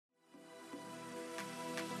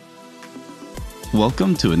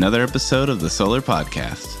Welcome to another episode of the Solar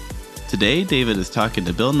Podcast. Today, David is talking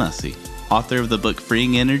to Bill Nussey, author of the book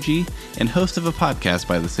Freeing Energy and host of a podcast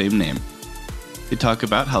by the same name. They talk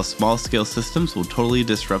about how small-scale systems will totally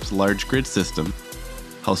disrupt the large grid system,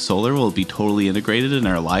 how solar will be totally integrated in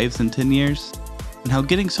our lives in 10 years, and how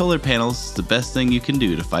getting solar panels is the best thing you can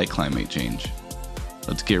do to fight climate change.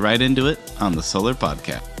 Let's get right into it on the Solar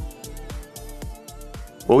Podcast.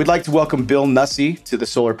 Well, we'd like to welcome Bill Nussey to the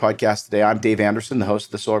Solar Podcast today. I'm Dave Anderson, the host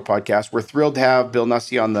of the Solar Podcast. We're thrilled to have Bill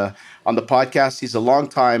Nussey on the podcast. He's a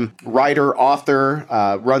longtime writer, author,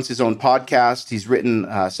 runs his own podcast. He's written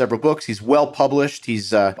several books. He's well published.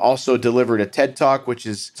 He's also delivered a TED Talk, which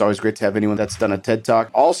is it's always great to have anyone that's done a TED Talk.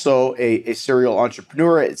 Also a serial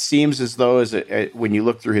entrepreneur. It seems as though when you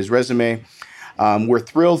look through his resume. We're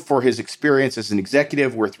thrilled for his experience as an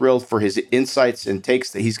executive. We're thrilled for his insights and takes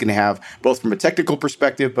that he's going to have, both from a technical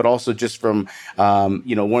perspective, but also just from,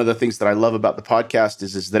 one of the things that I love about the podcast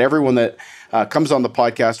is that everyone that comes on the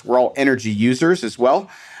podcast, we're all energy users as well.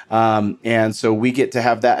 And so we get to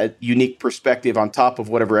have that unique perspective on top of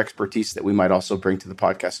whatever expertise that we might also bring to the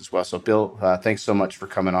podcast as well. So Bill, thanks so much for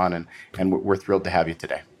coming on, and we're thrilled to have you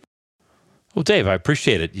today. Well, Dave, I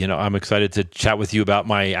appreciate it. I'm excited to chat with you about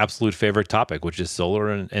my absolute favorite topic, which is solar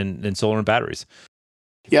and solar and batteries.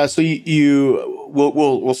 Yeah, so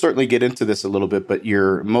we'll certainly get into this a little bit, but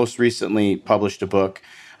you most recently published a book,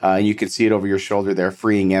 and you can see it over your shoulder there,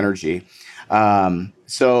 Freeing Energy.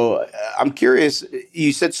 So I'm curious,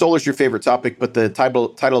 you said solar is your favorite topic, but the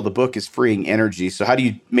title of the book is Freeing Energy. So how do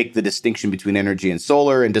you make the distinction between energy and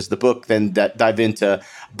solar? And does the book then dive into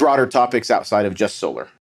broader topics outside of just solar?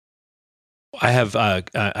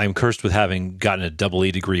 I'm cursed with having gotten a double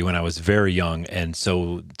E degree when I was very young. And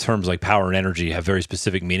so terms like power and energy have very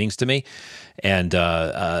specific meanings to me. And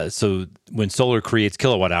so when solar creates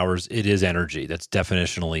kilowatt hours, it is energy. That's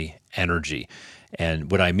definitionally energy.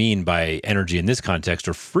 And what I mean by energy in this context,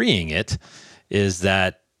 or freeing it, is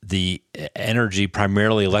that the energy,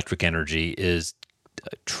 primarily electric energy, is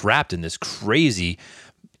trapped in this crazy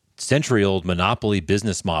century-old monopoly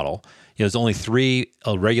business model. There's only three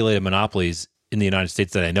regulated monopolies in the United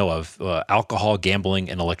States that I know of: alcohol,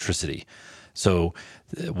 gambling, and electricity. So,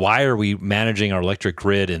 why are we managing our electric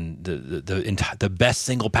grid and the best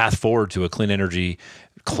single path forward to a clean energy,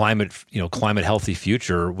 climate healthy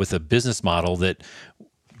future with a business model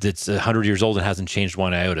that's 100 years old and hasn't changed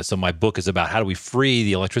one iota? So, my book is about how do we free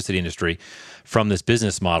the electricity industry from this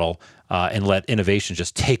business model and let innovation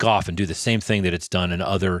just take off and do the same thing that it's done in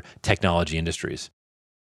other technology industries.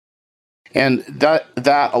 And that,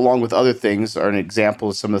 along with other things, are an example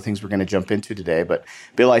of some of the things we're going to jump into today. But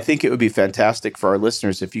Bill, I think it would be fantastic for our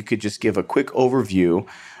listeners if you could just give a quick overview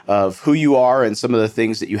of who you are and some of the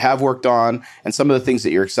things that you have worked on and some of the things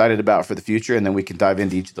that you're excited about for the future. And then we can dive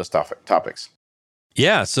into each of those topics.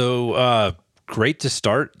 Yeah, so great to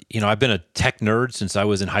start. I've been a tech nerd since I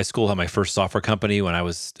was in high school. I had my first software company when I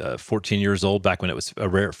was 14 years old, back when it was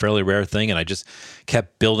a fairly rare thing. And I just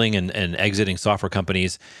kept building and exiting software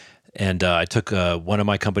companies. And I took one of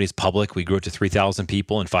my companies public. We grew it to 3,000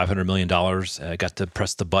 people and $500 million. I got to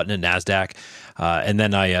press the button at NASDAQ. And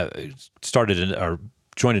then I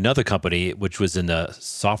joined another company, which was in the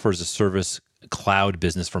software as a service cloud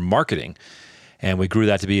business for marketing. And we grew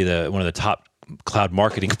that to be one of the top cloud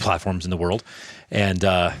marketing platforms in the world. And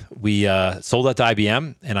we sold that to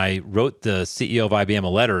IBM. And I wrote the CEO of IBM a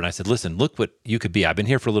letter. And I said, listen, look what you could be. I've been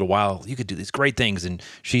here for a little while. You could do these great things. And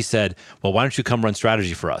she said, well, why don't you come run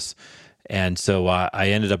strategy for us? And so I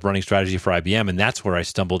ended up running strategy for IBM. And that's where I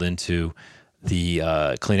stumbled into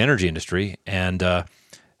the clean energy industry. And a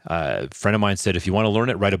friend of mine said, if you want to learn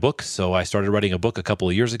it, write a book. So I started writing a book a couple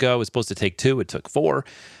of years ago. It was supposed to take 2. It took 4.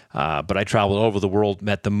 But I traveled all over the world,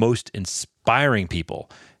 met the most inspiring people,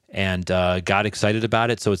 and got excited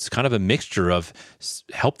about it. So it's kind of a mixture of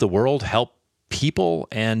help the world, help people,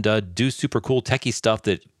 and do super cool techie stuff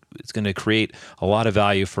that is going to create a lot of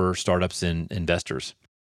value for startups and investors.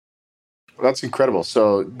 Well, that's incredible.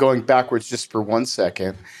 So going backwards just for 1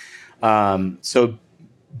 second. So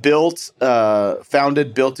built a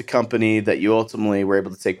company that you ultimately were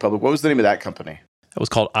able to take public. What was the name of that company? That was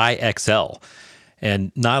called IXL.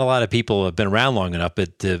 And not a lot of people have been around long enough,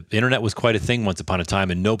 but the internet was quite a thing once upon a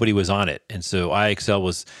time, and nobody was on it. And so IXL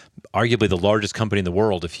was arguably the largest company in the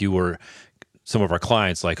world. If you were some of our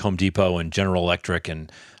clients like Home Depot and General Electric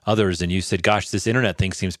and others, and you said, gosh, this internet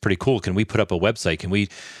thing seems pretty cool. Can we put up a website? Can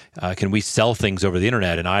we sell things over the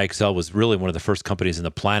internet? And IXL was really one of the first companies on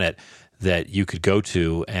the planet that you could go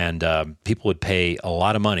to, and people would pay a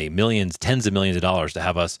lot of money, millions, tens of millions of dollars, to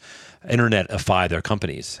have us internetify their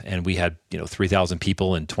companies. And we had 3,000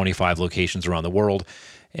 people in 25 locations around the world,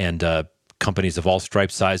 and companies of all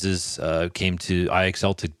stripes, sizes came to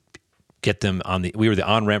IXL to get them we were the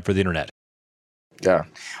on-ramp for the internet. Yeah,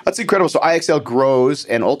 that's incredible. So IXL grows,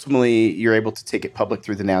 and ultimately you're able to take it public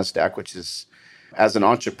through the NASDAQ, which is, as an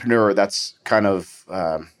entrepreneur, that's kind of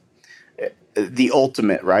the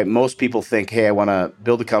ultimate, right? Most people think, hey, I want to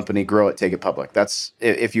build a company, grow it, take it public. That's,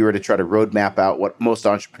 if you were to try to roadmap out what most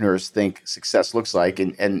entrepreneurs think success looks like,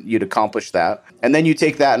 and you'd accomplish that. And then you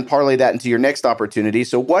take that and parlay that into your next opportunity.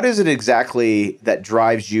 So what is it exactly that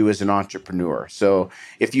drives you as an entrepreneur? So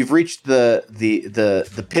if you've reached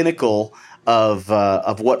the pinnacle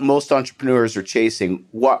of what most entrepreneurs are chasing,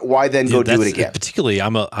 why then go do it again? Particularly,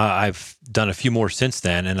 I've done a few more since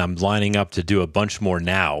then, and I'm lining up to do a bunch more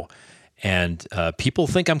now. And people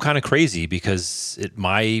think I'm kind of crazy because at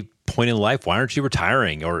my point in life, why aren't you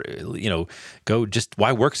retiring? Or,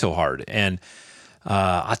 why work so hard? And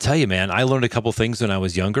I'll tell you, man, I learned a couple things when I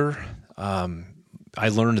was younger. I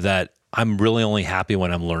learned that I'm really only happy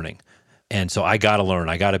when I'm learning. And so I got to learn.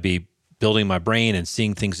 I got to be building my brain and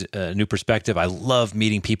seeing things, a new perspective. I love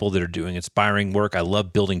meeting people that are doing inspiring work. I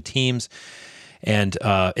love building teams. And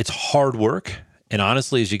it's hard work. And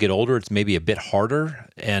honestly, as you get older, it's maybe a bit harder.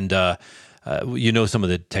 And some of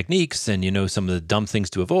the techniques, and some of the dumb things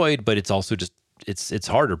to avoid. But it's also just it's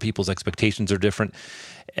harder. People's expectations are different.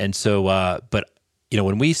 And so,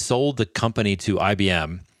 when we sold the company to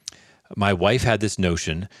IBM, my wife had this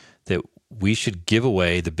notion that we should give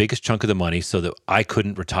away the biggest chunk of the money so that I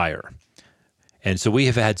couldn't retire. And so we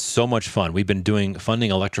have had so much fun. We've been funding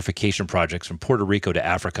electrification projects from Puerto Rico to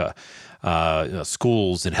Africa,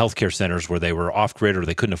 schools and healthcare centers where they were off-grid or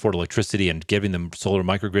they couldn't afford electricity, and giving them solar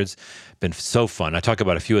microgrids. Been so fun. I talk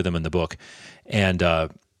about a few of them in the book. And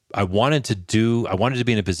I wanted to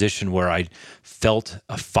be in a position where I felt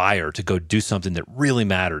a fire to go do something that really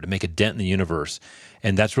mattered, to make a dent in the universe.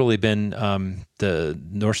 And that's really been the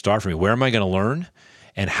North Star for me. Where am I going to learn?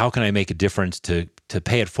 And how can I make a difference to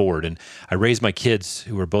pay it forward? And I raised my kids,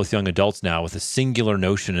 who are both young adults now, with a singular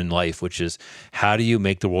notion in life, which is, how do you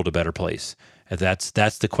make the world a better place? And that's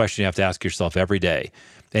the question you have to ask yourself every day.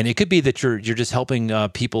 And it could be that you're just helping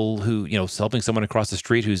people who, helping someone across the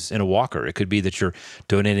street who's in a walker. It could be that you're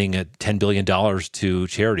donating $10 billion to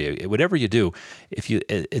charity. Whatever you do, if you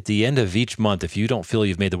at the end of each month, if you don't feel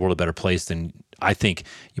you've made the world a better place, then I think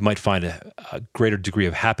you might find a greater degree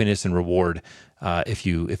of happiness and reward if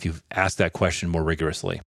you ask that question more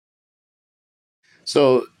rigorously.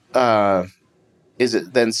 So, is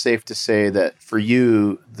it then safe to say that for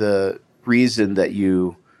you, the reason that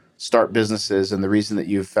you start businesses and the reason that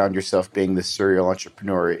you've found yourself being this serial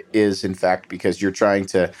entrepreneur is, in fact, because you're trying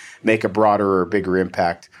to make a broader or bigger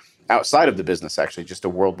impact outside of the business, actually, just a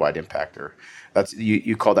worldwide impact? Or that's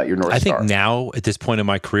you call that your North Star? I think now, at this point in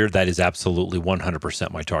my career, that is absolutely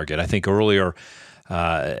 100% my target. I think earlier,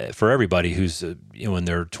 for everybody who's in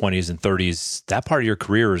their 20s and 30s, that part of your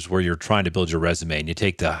career is where you're trying to build your resume, and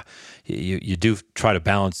you do try to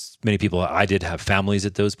balance. Many people, I did have families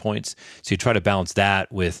at those points, so you try to balance that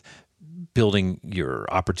with building your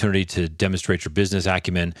opportunity to demonstrate your business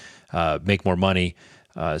acumen, make more money.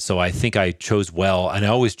 So I think I chose well, and I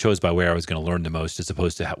always chose by where I was going to learn the most, as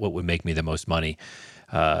opposed to what would make me the most money.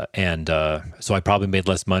 So I probably made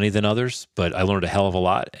less money than others, but I learned a hell of a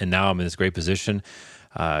lot. And now I'm in this great position,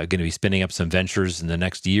 going to be spinning up some ventures in the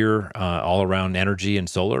next year, all around energy and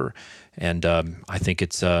solar. And I think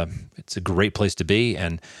it's a great place to be.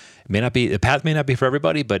 And the path may not be for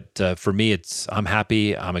everybody, but for me, I'm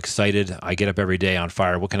happy. I'm excited. I get up every day on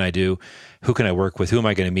fire. What can I do? Who can I work with? Who am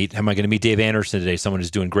I going to meet? Am I going to meet Dave Anderson today? Someone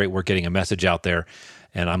who's doing great work, getting a message out there,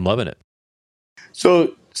 and I'm loving it.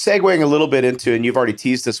 So segueing a little bit into, and you've already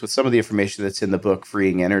teased us with some of the information that's in the book,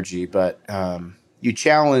 Freeing Energy, but you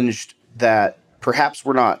challenged that perhaps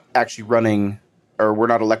we're not actually running, or we're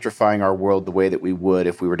not electrifying our world the way that we would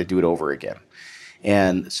if we were to do it over again.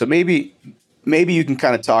 And so maybe you can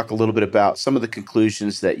kind of talk a little bit about some of the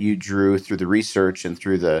conclusions that you drew through the research and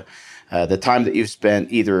through the time that you've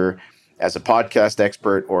spent either as a podcast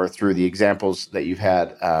expert or through the examples that you've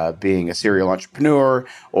had being a serial entrepreneur,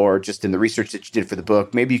 or just in the research that you did for the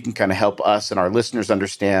book. Maybe you can kind of help us and our listeners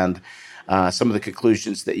understand some of the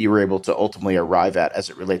conclusions that you were able to ultimately arrive at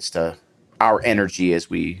as it relates to our energy as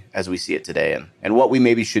we see it today, and what we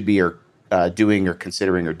maybe should be doing or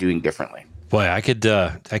considering or doing differently. Boy, I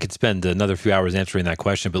could spend another few hours answering that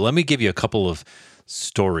question, but let me give you a couple of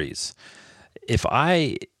stories. If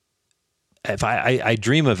I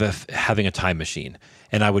dream of having a time machine,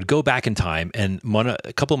 and I would go back in time, and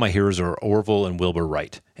a couple of my heroes are Orville and Wilbur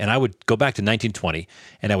Wright, and I would go back to 1920,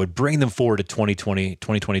 and I would bring them forward to 2020,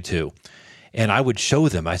 2022, And I would show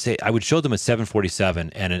them, I would show them a 747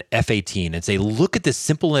 and an F-18 and say, look at this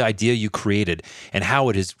simple idea you created and how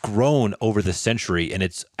it has grown over the century. And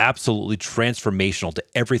it's absolutely transformational to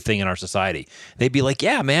everything in our society. They'd be like,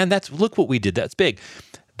 yeah, man, look what we did. That's big.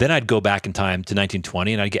 Then I'd go back in time to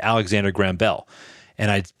 1920 and I'd get Alexander Graham Bell. And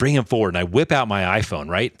I'd bring him forward and I'd whip out my iPhone,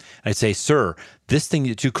 right? And I'd say, sir, this thing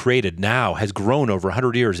that you created now has grown over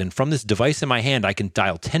 100 years. And from this device in my hand, I can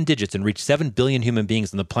dial 10 digits and reach 7 billion human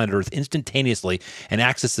beings on the planet Earth instantaneously and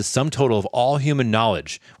access the sum total of all human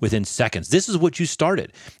knowledge within seconds. This is what you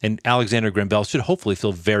started. And Alexander Graham Bell should hopefully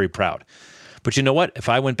feel very proud. But you know what? If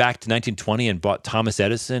I went back to 1920 and brought Thomas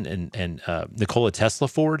Edison and Nikola Tesla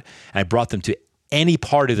forward, and I brought them to any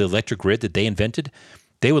part of the electric grid that they invented,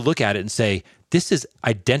 they would look at it and say, this is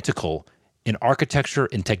identical in architecture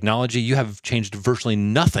and technology. You have changed virtually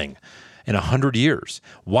nothing in 100 years.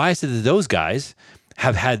 Why is it that those guys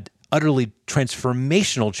have had utterly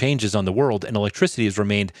transformational changes on the world and electricity has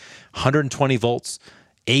remained 120 volts,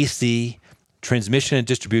 AC, transmission and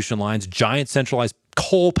distribution lines, giant centralized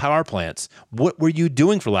coal power plants? What were you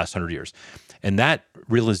doing for the last 100 years? And that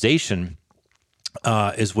realization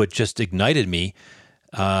is what just ignited me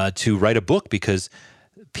to write a book, because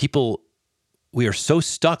we are so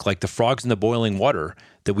stuck like the frogs in the boiling water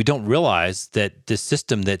that we don't realize that this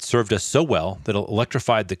system that served us so well, that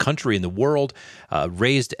electrified the country and the world,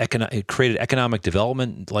 it created economic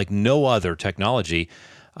development like no other technology.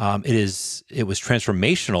 It was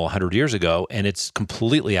transformational 100 years ago, and it's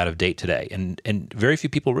completely out of date today, and very few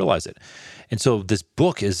people realize it. And so this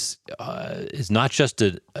book is not just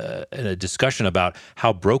a discussion about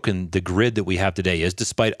how broken the grid that we have today is,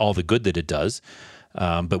 despite all the good that it does.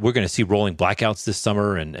 But we're going to see rolling blackouts this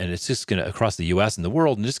summer, and it's just going to across the U.S. and the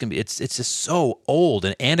world, and it's just so old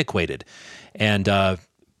and antiquated, and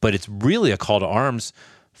but it's really a call to arms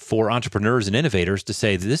for entrepreneurs and innovators to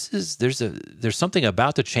say there's something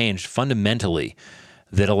about to change fundamentally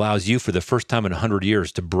that allows you for the first time in 100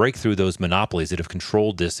 years to break through those monopolies that have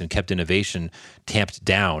controlled this and kept innovation tamped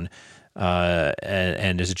down.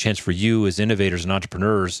 And there's a chance for you as innovators and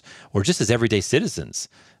entrepreneurs, or just as everyday citizens,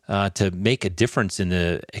 to make a difference in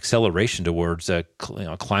the acceleration towards a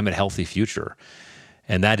climate healthy future.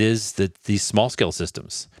 And that is these small scale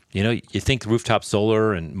systems. You think rooftop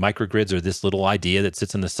solar and microgrids are this little idea that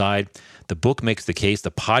sits on the side. The book makes the case.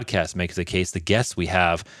 The podcast makes the case. The guests we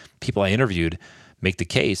have, people I interviewed, make the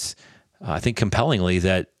case, I think compellingly,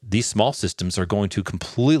 that these small systems are going to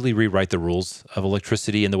completely rewrite the rules of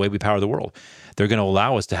electricity and the way we power the world. They're going to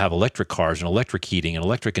allow us to have electric cars and electric heating and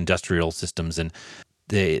electric industrial systems, and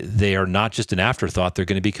they are not just an afterthought. They're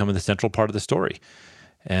going to become the central part of the story.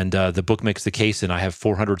 And the book makes the case, and I have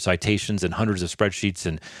 400 citations and hundreds of spreadsheets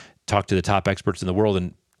and talk to the top experts in the world.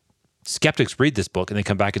 And skeptics read this book and they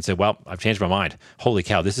come back and say, well, I've changed my mind. Holy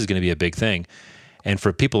cow, this is going to be a big thing. And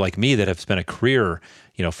for people like me that have spent a career,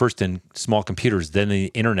 first in small computers, then in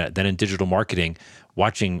the internet, then in digital marketing,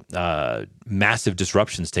 watching massive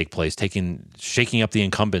disruptions take place, shaking up the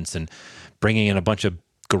incumbents and bringing in a bunch of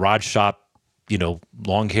garage shop,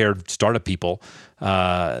 long-haired startup people,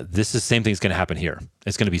 this is the same thing that's going to happen here.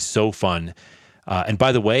 It's going to be so fun. And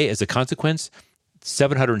by the way, as a consequence,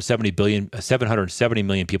 770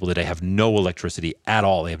 million people today have no electricity at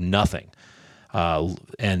all. They have nothing. And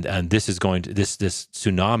this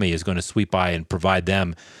tsunami is going to sweep by and provide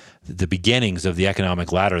them the beginnings of the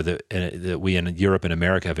economic ladder that we in Europe and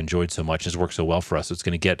America have enjoyed so much, has worked so well for us. So it's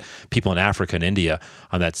going to get people in Africa and India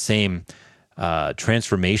on that same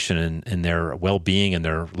transformation in their well-being and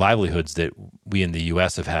their livelihoods that we in the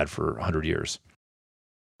U.S. have had for 100 years.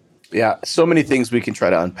 Yeah, so many things we can try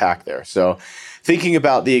to unpack there. So thinking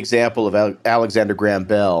about the example of Alexander Graham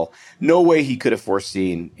Bell, no way he could have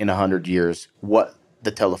foreseen in 100 years what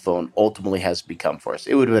the telephone ultimately has become for us.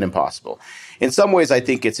 It would have been impossible. In some ways, I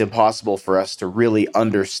think it's impossible for us to really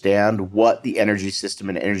understand what the energy system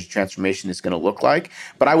and energy transformation is going to look like.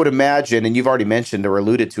 But I would imagine, and you've already mentioned or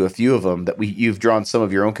alluded to a few of them, that you've drawn some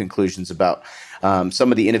of your own conclusions about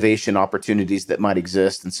some of the innovation opportunities that might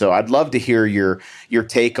exist. And so I'd love to hear your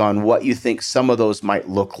take on what you think some of those might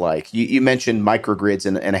look like. You mentioned microgrids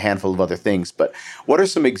and a handful of other things, but what are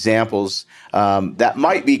some examples that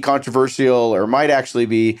might be controversial or might actually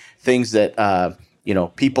be things that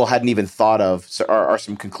people hadn't even thought of? So are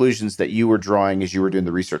some conclusions that you were drawing as you were doing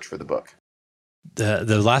the research for the book?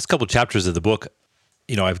 The last couple chapters of the book,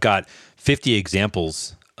 I've got 50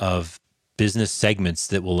 examples of business segments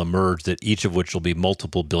that will emerge, that each of which will be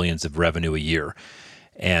multiple billions of revenue a year.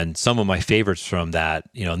 And some of my favorites from that,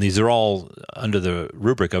 and these are all under the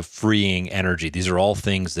rubric of freeing energy. These are all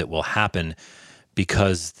things that will happen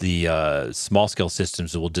because the small scale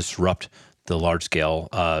systems will disrupt the large scale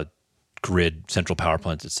grid, central power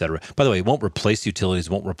plants, et cetera. By the way, it won't replace utilities,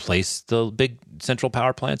 won't replace the big central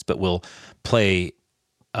power plants, but will play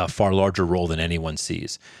a far larger role than anyone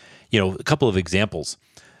sees. A couple of examples.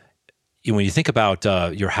 When you think about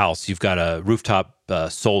your house, you've got a rooftop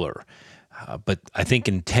solar. But I think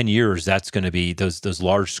in 10 years, that's going to be those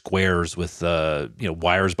large squares with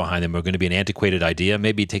wires behind them are going to be an antiquated idea.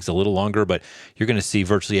 Maybe it takes a little longer, but you're going to see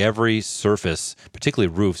virtually every surface,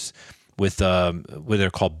 particularly roofs, with what they're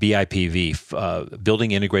called BIPV,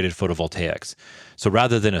 building integrated photovoltaics. So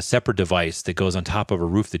rather than a separate device that goes on top of a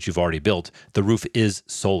roof that you've already built, the roof is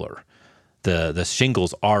solar. The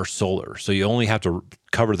shingles are solar. So you only have to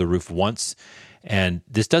cover the roof once. And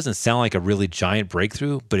this doesn't sound like a really giant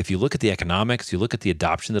breakthrough, but if you look at the economics, you look at the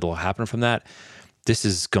adoption that will happen from that, this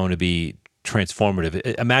is going to be transformative.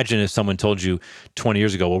 Imagine if someone told you 20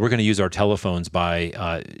 years ago, well, we're going to use our telephones by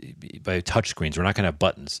touchscreens. We're not going to have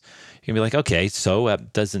buttons. You're going to be like, okay, so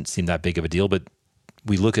that doesn't seem that big of a deal, but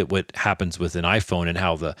we look at what happens with an iPhone and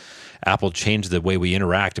how the Apple changed the way we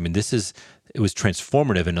interact. I mean, it was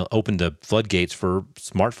transformative and opened the floodgates for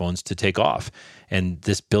smartphones to take off. And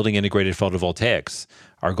this building integrated photovoltaics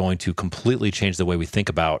are going to completely change the way we think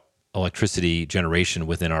about electricity generation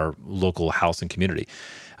within our local house and community.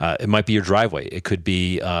 It might be your driveway. It could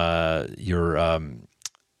be your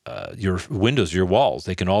windows, your walls.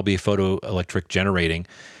 They can all be photoelectric generating.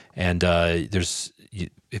 And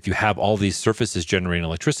if you have all these surfaces generating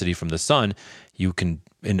electricity from the sun, you can,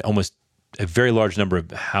 in almost a very large number of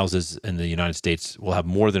houses in the United States, will have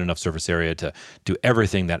more than enough surface area to do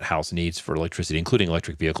everything that house needs for electricity, including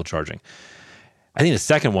electric vehicle charging. I think the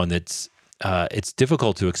second one it's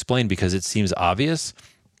difficult to explain because it seems obvious,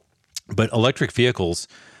 but electric vehicles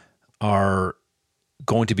are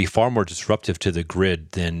going to be far more disruptive to the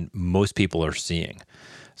grid than most people are seeing.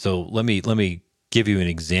 So let me give you an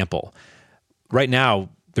example. Right now,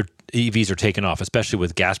 EVs are taking off, especially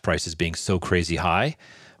with gas prices being so crazy high,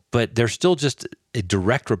 but they're still just a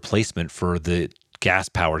direct replacement for the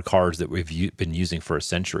gas-powered cars that we've been using for a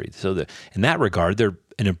century. So in that regard, they're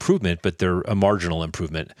an improvement, but they're a marginal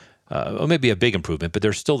improvement, or maybe a big improvement, but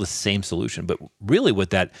they're still the same solution. But really what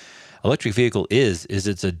that electric vehicle is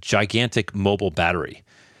it's a gigantic mobile battery.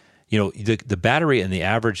 The battery in the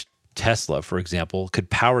average Tesla, for example, could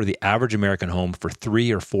power the average American home for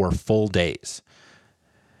 3 or 4 full days.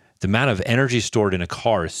 The amount of energy stored in a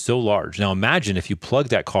car is so large. Now imagine if you plug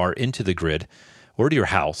that car into the grid or to your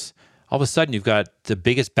house, all of a sudden you've got the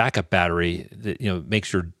biggest backup battery that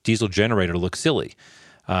makes your diesel generator look silly.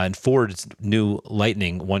 And Ford's new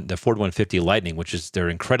Lightning, the Ford 150 Lightning, which is their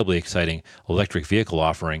incredibly exciting electric vehicle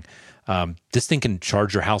offering, this thing can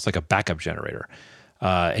charge your house like a backup generator.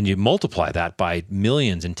 And you multiply that by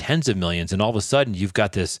millions and tens of millions, and all of a sudden you've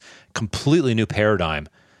got this completely new paradigm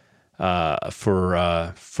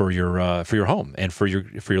for your home and for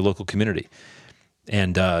your local community.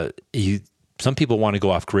 And some people want to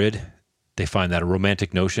go off grid. They find that a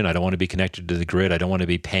romantic notion. I don't want to be connected to the grid. I don't want to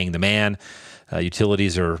be paying the man.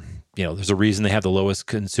 Utilities are, there's a reason they have the lowest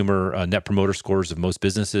consumer net promoter scores of most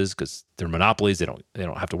businesses because they're monopolies. They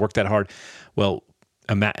don't have to work that hard. Well,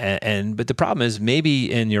 but the problem is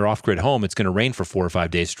maybe in your off-grid home, it's going to rain for 4 or 5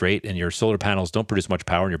 days straight, and your solar panels don't produce much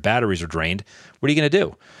power, and your batteries are drained. What are you going to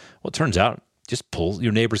do? Well, it turns out just pull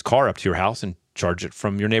your neighbor's car up to your house and charge it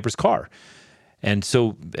from your neighbor's car. And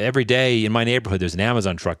so every day in my neighborhood, there's an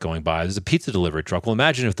Amazon truck going by. There's a pizza delivery truck. Well,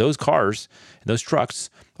 imagine if those cars and those trucks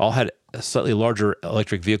all had slightly larger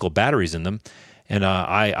electric vehicle batteries in them. And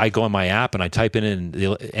I go on my app and I type in and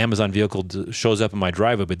the Amazon vehicle shows up in my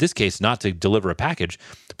driveway. But in this case, not to deliver a package,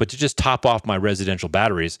 but to just top off my residential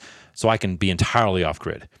batteries so I can be entirely off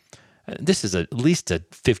grid. This is at least a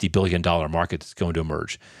 $50 billion market that's going to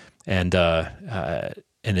emerge. And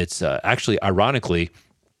it's actually, ironically,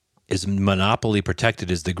 as monopoly protected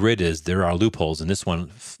as the grid is, there are loopholes, and this one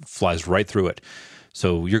flies right through it.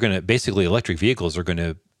 So you're going to, basically electric vehicles are going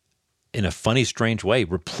to, in a funny, strange way,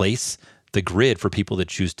 replace the grid for people that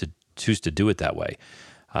choose to do it that way.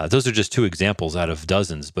 Those are just 2 examples out of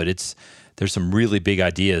dozens, but there's some really big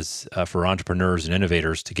ideas for entrepreneurs and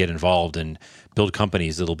innovators to get involved and build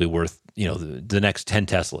companies that'll be worth the next 10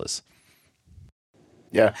 Teslas.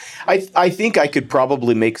 Yeah, I think I could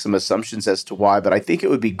probably make some assumptions as to why, but I think it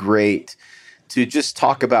would be great to just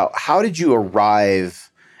talk about how did you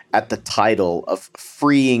arrive at the title of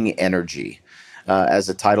Freeing Energy as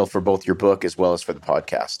a title for both your book as well as for the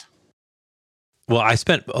podcast? Well, I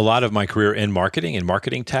spent a lot of my career in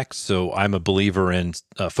marketing tech, so I'm a believer in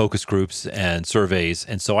focus groups and surveys,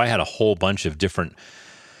 and so I had a whole bunch of different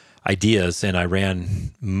ideas, and I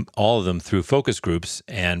ran all of them through focus groups,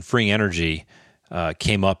 and Freeing Energy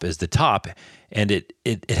came up as the top, and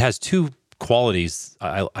it has 2 qualities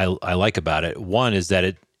I like about it. One is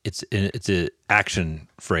that it's an action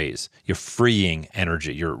phrase. You're freeing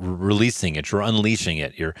energy. You're releasing it. You're unleashing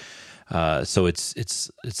it. So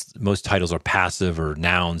it's most titles are passive or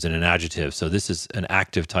nouns and an adjective. So this is an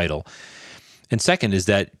active title. And second is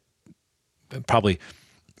that probably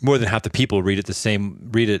more than half the people read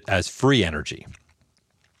it as free energy.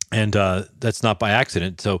 And that's not by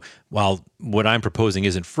accident. So while what I'm proposing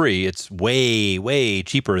isn't free, it's way, way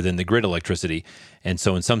cheaper than the grid electricity. And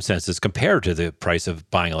so in some senses, compared to the price of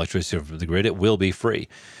buying electricity from the grid, it will be free.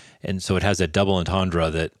 And so it has that double entendre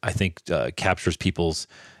that I think captures people's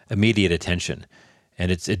immediate attention.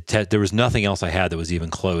 And there was nothing else I had that was even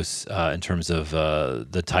close in terms of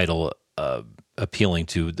the title appealing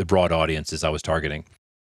to the broad audiences I was targeting.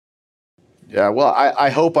 Yeah, well, I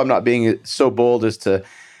hope I'm not being so bold as to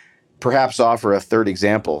perhaps offer a third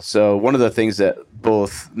example. So one of the things that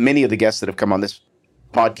both many of the guests that have come on this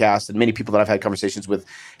podcast and many people that I've had conversations with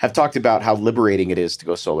have talked about how liberating it is to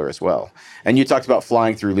go solar as well. And you talked about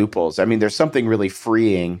flying through loopholes. I mean, there's something really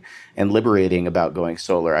freeing and liberating about going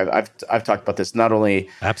solar. I've talked about this not only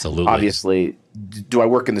absolutely, obviously, do I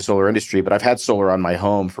work in the solar industry, but I've had solar on my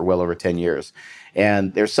home for well over 10 years.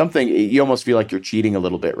 And there's something, you almost feel like you're cheating a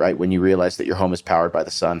little bit, right? When you realize that your home is powered by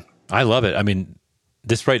the sun. I love it. I mean,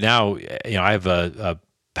 this right now, I have a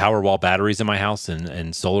Powerwall batteries in my house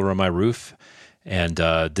and solar on my roof. And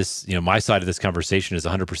this, my side of this conversation is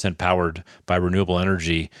 100% powered by renewable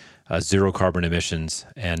energy, zero carbon emissions.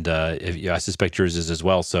 And I suspect yours is as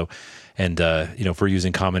well. So, and if we're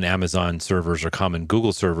using common Amazon servers or common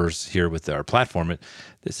Google servers here with our platform,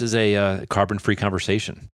 this is a carbon-free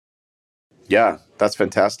conversation. Yeah, that's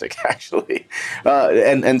fantastic, actually.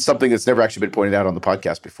 And something that's never actually been pointed out on the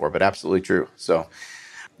podcast before, but absolutely true. So,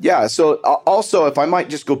 yeah. So also, if I might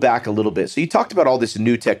just go back a little bit. So you talked about all this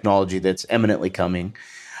new technology that's eminently coming,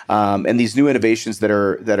 and these new innovations that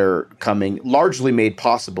are coming, largely made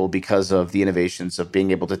possible because of the innovations of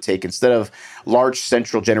being able to take, instead of large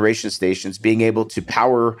central generation stations, being able to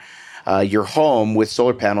power your home with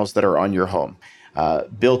solar panels that are on your home,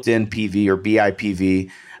 built-in PV or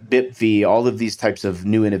BIPV, BIPV, all of these types of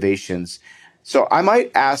new innovations. So I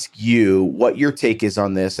might ask you what your take is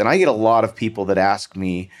on this. And I get a lot of people that ask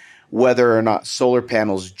me whether or not solar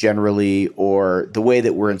panels generally, or the way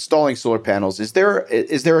that we're installing solar panels, is there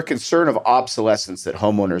a concern of obsolescence that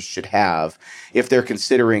homeowners should have if they're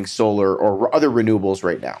considering solar or other renewables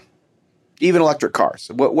right now, even electric cars?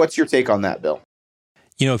 What's your take on that, Bill?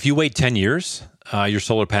 If you wait 10 years, your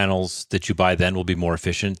solar panels that you buy then will be more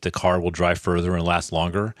efficient. The car will drive further and last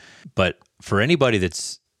longer. But for anybody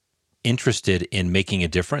that's interested in making a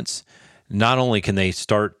difference, not only can they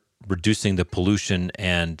start reducing the pollution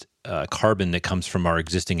and carbon that comes from our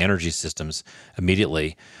existing energy systems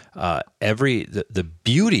immediately, the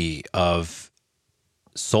beauty of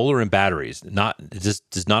solar and batteries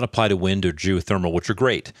does not apply to wind or geothermal, which are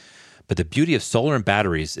great. But the beauty of solar and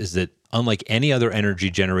batteries is that, unlike any other energy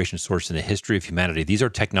generation source in the history of humanity, these are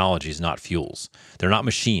technologies, not fuels. They're not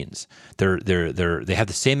machines. They have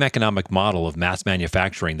the same economic model of mass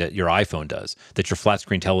manufacturing that your iPhone does, that your flat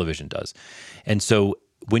screen television does. And so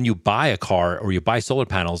when you buy a car or you buy solar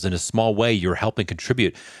panels, in a small way, you're helping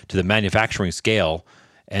contribute to the manufacturing scale.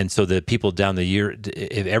 And so the people down the year,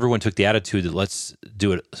 if everyone took the attitude that let's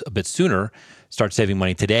do it a bit sooner, start saving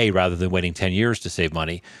money today rather than waiting 10 years to save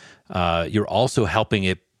money, you're also helping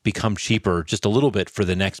it become cheaper just a little bit for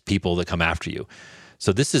the next people that come after you.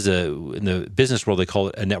 So this is in the business world, they call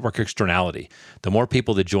it a network externality. The more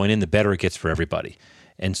people that join in, the better it gets for everybody.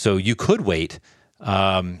 And so you could wait,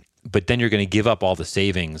 but then you're going to give up all the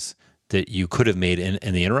savings that you could have made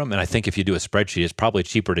in the interim. And I think if you do a spreadsheet, it's probably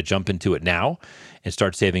cheaper to jump into it now and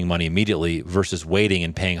start saving money immediately versus waiting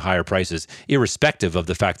and paying higher prices, irrespective of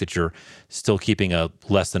the fact that you're still keeping a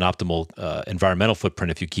less than optimal environmental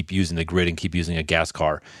footprint if you keep using the grid and keep using a gas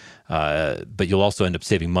car. But you'll also end up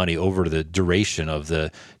saving money over the duration of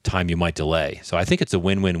the time you might delay. So I think it's a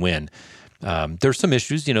win-win-win. There's some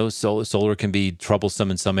issues, solar can be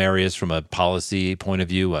troublesome in some areas from a policy point of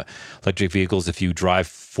view. Electric vehicles, if you drive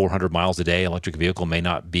 400 miles a day, electric vehicle may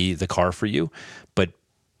not be the car for you. But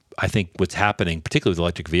I think what's happening, particularly with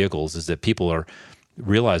electric vehicles, is that people are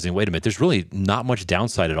realizing, wait a minute, there's really not much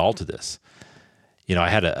downside at all to this. I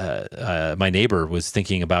had my neighbor was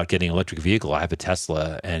thinking about getting an electric vehicle. I have a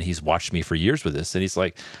Tesla, and he's watched me for years with this. And he's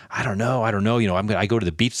like, I don't know. I go to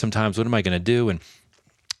the beach sometimes. What am I going to do? And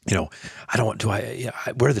where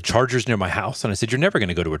are the chargers near my house? And I said, you're never going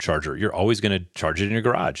to go to a charger. You're always going to charge it in your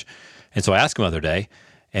garage. And so I asked him the other day,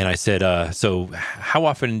 and I said, so how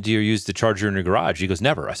often do you use the charger in your garage? He goes,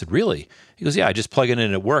 never. I said, really? He goes, yeah, I just plug it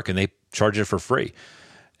in at work and they charge it for free.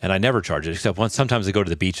 And I never charge it, except once. Sometimes I go to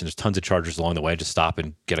the beach and there's tons of chargers along the way. I just stop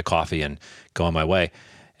and get a coffee and go on my way.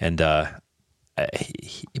 And but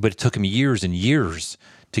it took him years and years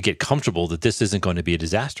to get comfortable that this isn't going to be a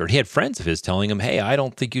disaster. And he had friends of his telling him, "Hey, I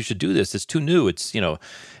don't think you should do this. It's too new. It's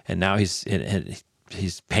And now he's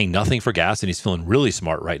paying nothing for gas, and he's feeling really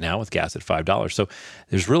smart right now with gas at $5. So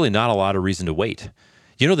there's really not a lot of reason to wait.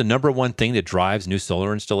 You know, the number one thing that drives new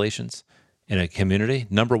solar installations in a community,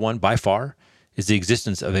 number one by far, is the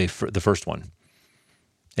existence of the first one.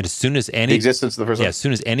 And as soon as the existence of the first one. As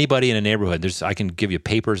sosoon as anybody in a neighborhood, I can give you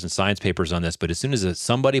papers and science papers on this, but as soon as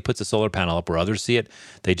somebody puts a solar panel up where others see it,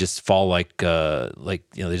 they just fall like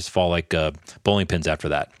bowling pins after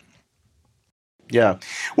that. Yeah.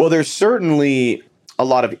 Well, there's certainly a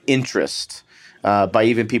lot of interest by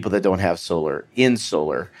even people that don't have solar in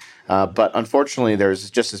solar. But unfortunately, there's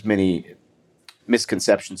just as many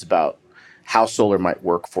misconceptions about how solar might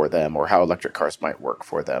work for them or how electric cars might work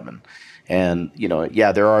for them. And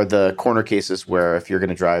there are the corner cases where if you're going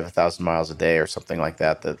to drive 1,000 miles a day or something like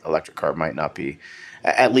that, the electric car might not be,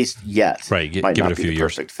 at least yet, right. Might give not it a be few the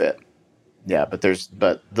years. Perfect fit. Yeah, but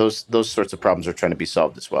those sorts of problems are trying to be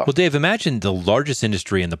solved as well. Well, Dave, imagine the largest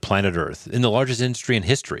industry in the planet Earth, in the largest industry in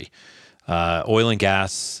history, oil and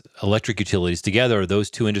gas, electric utilities. Together, those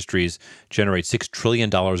two industries generate $6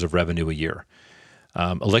 trillion of revenue a year.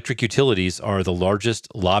 Electric utilities are the largest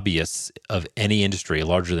lobbyists of any industry,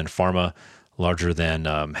 larger than pharma, larger than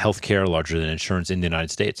healthcare, larger than insurance in the United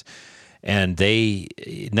States. And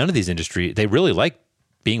none of these industries, they really like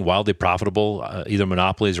being wildly profitable, either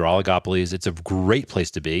monopolies or oligopolies. It's a great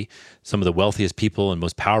place to be. Some of the wealthiest people and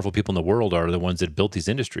most powerful people in the world are the ones that built these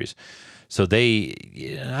industries. So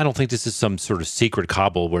I don't think this is some sort of secret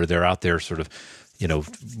cabal where they're out there sort of,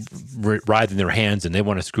 writhing their hands and they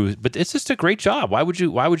want to screw. But it's just a great job. Why would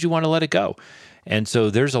you want to let it go? And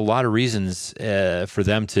so there's a lot of reasons for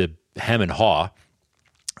them to hem and haw.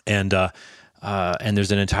 And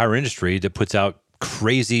there's an entire industry that puts out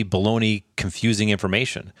crazy, baloney, confusing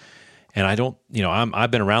information. And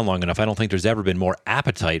I've been around long enough. I don't think there's ever been more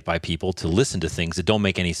appetite by people to listen to things that don't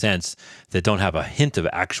make any sense, that don't have a hint of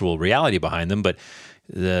actual reality behind them. But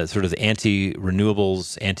the sort of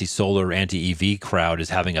anti-renewables, anti-solar, anti-EV crowd is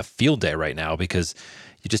having a field day right now because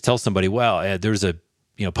you just tell somebody, well, there's a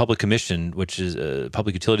public commission, which is a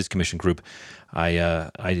public utilities commission group.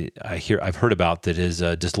 I've heard about that is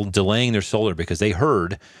just delaying their solar because they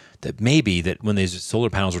heard that maybe that when these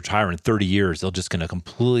solar panels retire in 30 years, they're just going to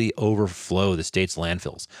completely overflow the state's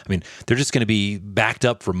landfills. I mean, they're just going to be backed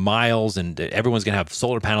up for miles, and everyone's going to have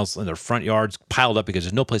solar panels in their front yards piled up because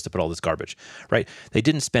there's no place to put all this garbage, right? They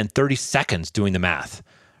didn't spend 30 seconds doing the math,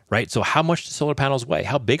 right? So how much do solar panels weigh?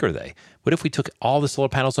 How big are they? What if we took all the solar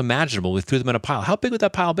panels imaginable, we threw them in a pile? How big would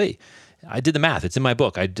that pile be? I did the math. It's in my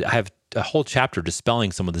book. I have a whole chapter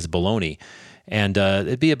dispelling some of this baloney. And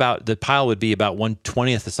the pile would be about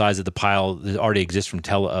 1/20th the size of the pile that already exists from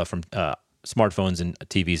smartphones and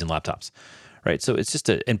TVs and laptops, right? So it's just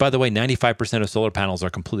and by the way, 95% of solar panels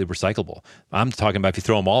are completely recyclable. I'm talking about if you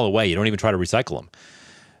throw them all away, you don't even try to recycle them.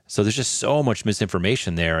 So there's just so much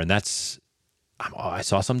misinformation there, and I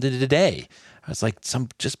saw something today. It's like some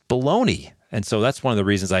just baloney. And so that's one of the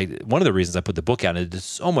reasons I put the book out, and did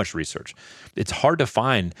so much research. It's hard to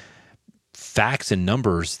find facts and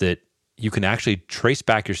numbers that you can actually trace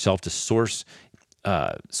back yourself to sources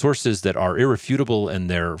that are irrefutable in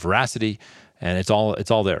their veracity, and it's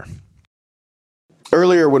all there.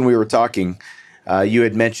 Earlier when we were talking, you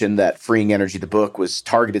had mentioned that Freeing Energy, the book, was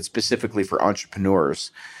targeted specifically for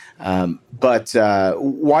entrepreneurs. But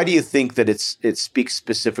why do you think that it speaks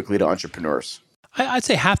specifically to entrepreneurs? I'd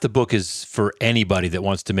say half the book is for anybody that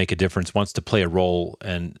wants to make a difference, wants to play a role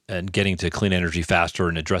and getting to clean energy faster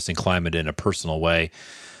and addressing climate in a personal way.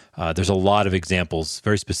 There's a lot of examples,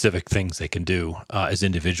 very specific things they can do as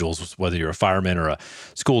individuals, whether you're a fireman or a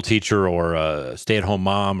school teacher or a stay-at-home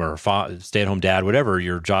mom or stay-at-home dad, whatever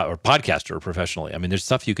your job, or podcaster professionally. I mean, there's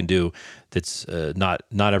stuff you can do that's not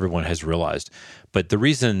everyone has realized. But the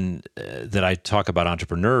reason that I talk about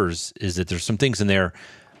entrepreneurs is that there's some things in there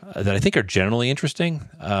that I think are generally interesting,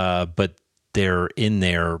 but they're in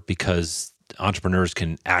there because entrepreneurs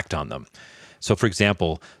can act on them. So, for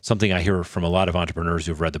example, something I hear from a lot of entrepreneurs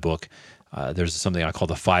who've read the book, there's something I call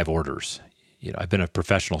the 5 orders. I've been a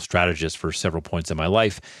professional strategist for several points in my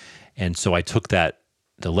life, and so I took the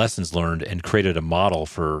lessons learned and created a model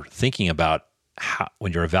for thinking about how,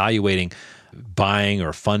 when you're evaluating buying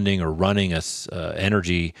or funding or running a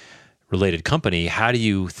energy-related company, how do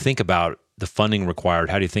you think about the funding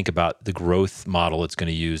required? How do you think about the growth model it's going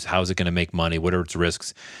to use? How is it going to make money? What are its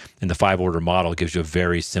risks? And the 5 order model gives you a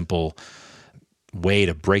very simple way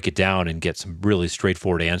to break it down and get some really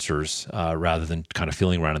straightforward answers rather than kind of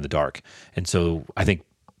feeling around in the dark. And so I think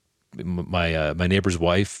my neighbor's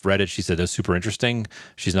wife read it. She said that's super interesting.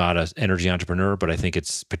 She's not an energy entrepreneur, but I think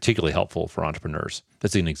it's particularly helpful for entrepreneurs.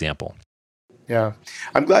 That's an example. Yeah.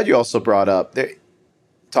 I'm glad you also brought up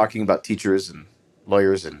talking about teachers and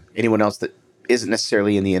lawyers and anyone else that isn't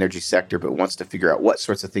necessarily in the energy sector, but wants to figure out what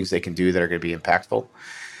sorts of things they can do that are going to be impactful.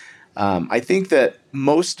 I think that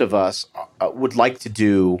most of us would like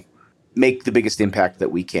to make the biggest impact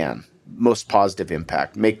that we can, most positive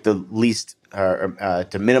impact, make the least,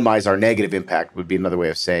 to minimize our negative impact would be another way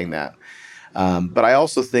of saying that. But I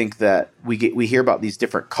also think that we hear about these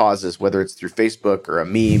different causes, whether it's through Facebook or a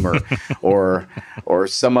meme or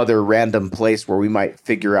some other random place where we might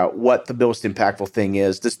figure out what the most impactful thing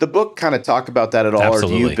is. Does the book kind of talk about that at all?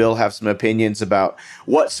 Absolutely. Or do you, Bill, have some opinions about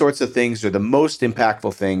what sorts of things are the most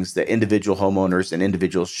impactful things that individual homeowners and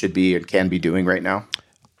individuals should be and can be doing right now?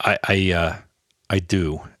 I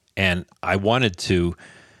do. And I wanted to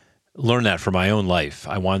learn that for my own life.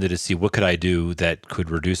 I wanted to see what could I do that could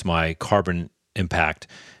reduce my carbon impact,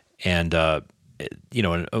 and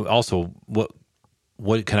and also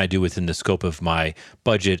what can I do within the scope of my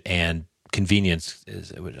budget and convenience.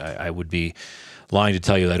 I would be lying to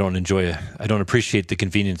tell you that I don't appreciate the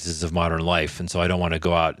conveniences of modern life, and so I don't want to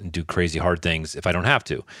go out and do crazy hard things if I don't have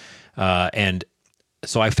to. And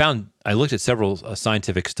so I looked at several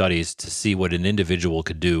scientific studies to see what an individual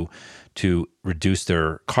could do to reduce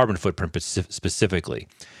their carbon footprint specifically.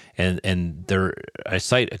 And I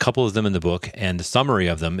cite a couple of them in the book, and the summary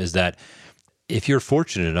of them is that if you're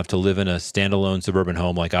fortunate enough to live in a standalone suburban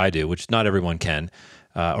home like I do, which not everyone can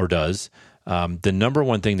or does, the number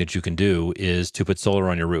one thing that you can do is to put solar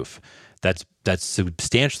on your roof. That's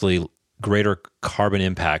substantially greater carbon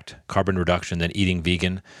reduction than eating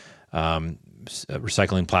vegan,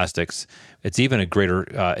 recycling plastics. It's even a greater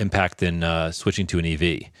impact than switching to an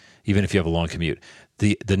EV, even if you have a long commute.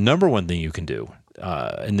 The number one thing you can do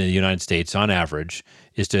in the United States, on average,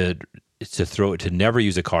 is to never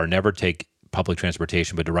use a car, never take public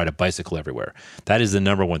transportation, but to ride a bicycle everywhere. That is the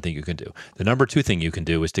number one thing you can do. The number two thing you can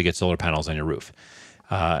do is to get solar panels on your roof.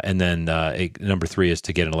 And then number three is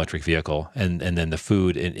to get an electric vehicle. And then the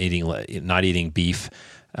food and not eating beef,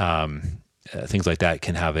 things like that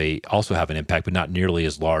can also have an impact, but not nearly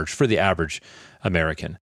as large for the average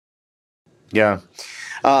American. Yeah.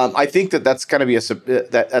 I think that's going to be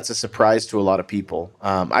that's a surprise to a lot of people.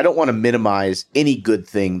 I don't want to minimize any good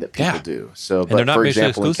thing that people do. So, but for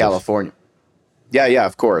example, in California, yeah,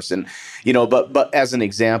 of course. And, but as an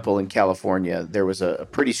example, in California, there was a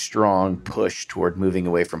pretty strong push toward moving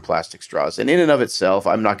away from plastic straws. And in and of itself,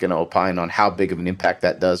 I'm not going to opine on how big of an impact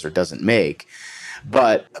that does or doesn't make.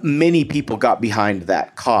 But many people got behind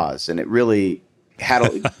that cause, and it really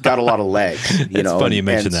got a lot of legs. It's funny you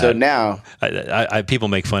mentioned that. So now, people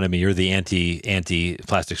make fun of me. You're the anti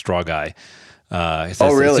plastic straw guy.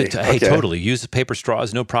 Really? Hey, totally. Use paper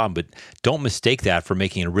straws, no problem. But don't mistake that for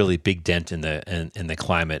making a really big dent in the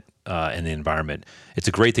climate and the environment. It's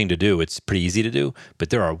a great thing to do. It's pretty easy to do,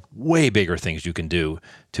 but there are way bigger things you can do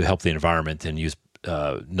to help the environment than use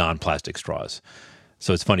non-plastic straws.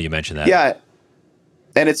 So it's funny you mentioned that. Yeah.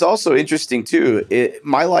 And it's also interesting too.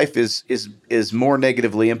 My life is more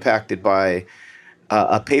negatively impacted by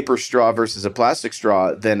a paper straw versus a plastic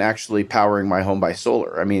straw than actually powering my home by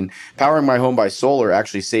solar. I mean, powering my home by solar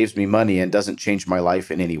actually saves me money and doesn't change my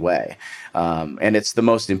life in any way. And it's the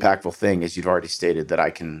most impactful thing, as you've already stated, that I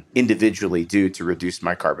can individually do to reduce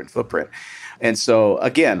my carbon footprint. And so,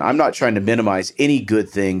 again, I'm not trying to minimize any good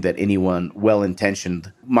thing that anyone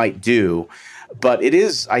well-intentioned might do. But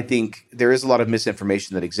I think there is a lot of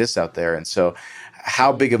misinformation that exists out there. And so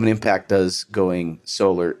how big of an impact does going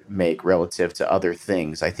solar make relative to other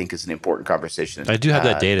things, I think is an important conversation. I do have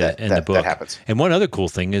that data in the book. That happens. And one other cool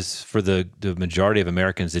thing is for the majority of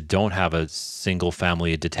Americans that don't have a single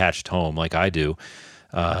family detached home like I do,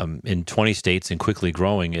 in 20 states and quickly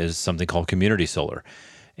growing, is something called community solar.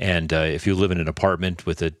 And if you live in an apartment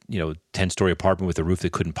with a 10-story apartment with a roof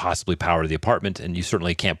that couldn't possibly power the apartment, and you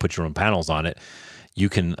certainly can't put your own panels on it, you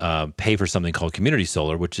can pay for something called community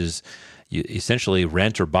solar, which is you essentially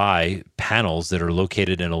rent or buy panels that are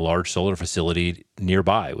located in a large solar facility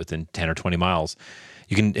nearby within 10 or 20 miles.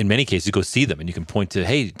 You can, in many cases, go see them, and you can point to,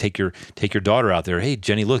 hey, take your daughter out there. Hey,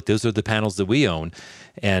 Jenny, look, those are the panels that we own,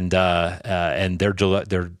 and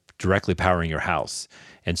they're directly powering your house.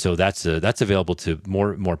 And so that's available to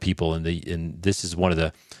more people, and this is one of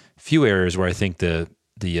the few areas where I think the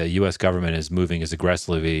the U.S. government is moving as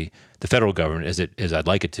aggressively, the federal government, as I'd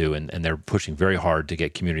like it to, and they're pushing very hard to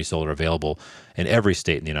get community solar available in every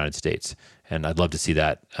state in the United States. And I'd love to see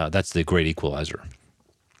that. That's the great equalizer,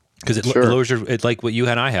 because it lowers it like what you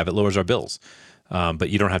and I have. It lowers our bills, but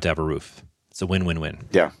you don't have to have a roof. It's a win-win-win.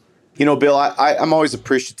 Yeah. Bill, I'm always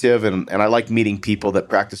appreciative, and I like meeting people that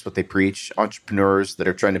practice what they preach, entrepreneurs that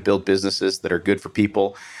are trying to build businesses that are good for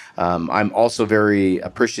people. I'm also very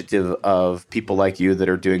appreciative of people like you that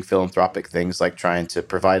are doing philanthropic things, like trying to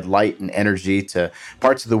provide light and energy to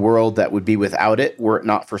parts of the world that would be without it were it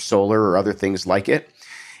not for solar or other things like it.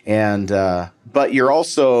 And but you're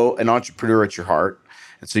also an entrepreneur at your heart.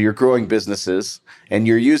 And so you're growing businesses, and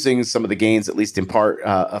you're using some of the gains, at least in part,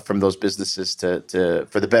 from those businesses for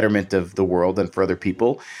the betterment of the world and for other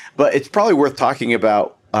people. But it's probably worth talking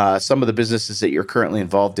about some of the businesses that you're currently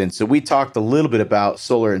involved in. So we talked a little bit about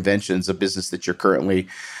Solar Inventions, a business that you're currently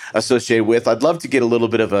associated with. I'd love to get a little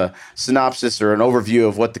bit of a synopsis or an overview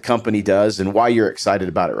of what the company does and why you're excited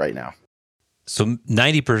about it right now. So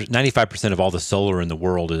 95% of all the solar in the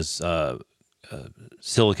world is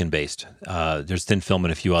silicon-based. There's thin film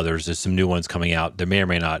and a few others. There's some new ones coming out. They may or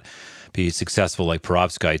may not be successful, like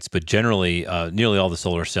perovskites, but generally, nearly all the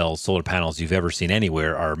solar panels you've ever seen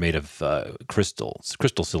anywhere are made of crystal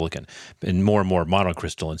silicon, and more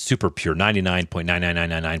monocrystal and super pure,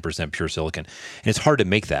 99.99999% pure silicon. And it's hard to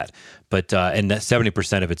make that, but and that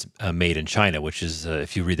 70% of it's made in China, which is,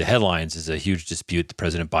 if you read the headlines, is a huge dispute.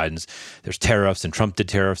 President Biden's, there's tariffs, and Trump did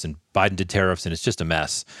tariffs, and Biden did tariffs, and it's just a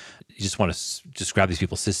mess. You just want to just grab these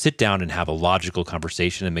people, sit down and have a logical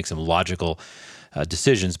conversation and make some logical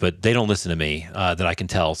decisions, but they don't listen to me, that I can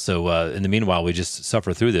tell. So in the meanwhile, we just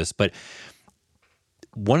suffer through this. But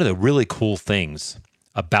one of the really cool things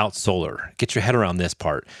about solar, get your head around this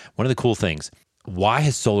part. One of the cool things, why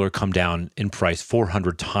has solar come down in price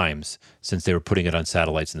 400 times since they were putting it on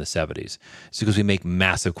satellites in the 70s? It's because we make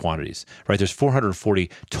massive quantities, right? There's 440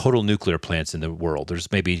 total nuclear plants in the world.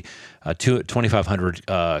 There's maybe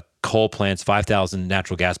 2,500 coal plants, 5,000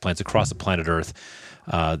 natural gas plants across the planet Earth.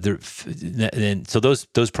 And so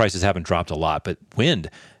those prices haven't dropped a lot. But wind,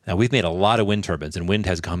 now we've made a lot of wind turbines, and wind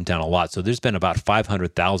has come down a lot. So there's been about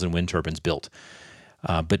 500,000 wind turbines built.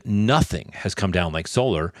 But nothing has come down like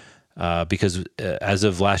solar. Because as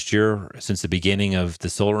of last year, since the beginning of the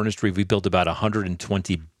solar industry, we built about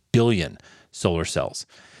 120 billion solar cells.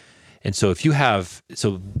 And so I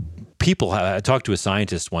talked to a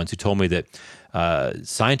scientist once who told me that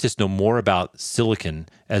scientists know more about silicon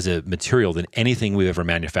as a material than anything we've ever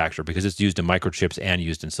manufactured, because it's used in microchips and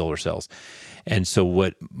used in solar cells. And so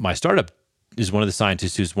what my startup is, one of the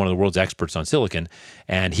scientists who's one of the world's experts on silicon,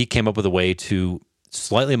 and he came up with a way to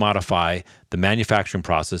slightly modify the manufacturing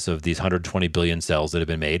process of these 120 billion cells that have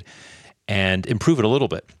been made and improve it a little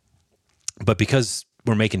bit. But because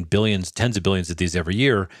we're making billions, tens of billions of these every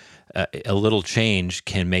year, a little change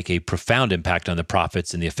can make a profound impact on the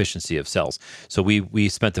profits and the efficiency of cells. So we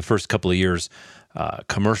spent the first couple of years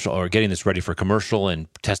commercial, or getting this ready for commercial and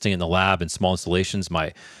testing it in the lab and small installations.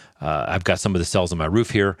 I've got some of the cells on my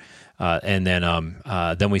roof here, and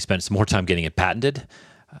then we spent some more time getting it patented.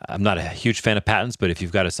 I'm not a huge fan of patents, but if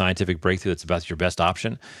you've got a scientific breakthrough, that's about your best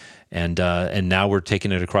option. And now we're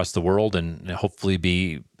taking it across the world, and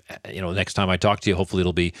hopefully next time I talk to you, hopefully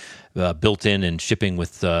it'll be built in and shipping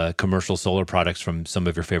with commercial solar products from some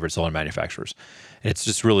of your favorite solar manufacturers. And it's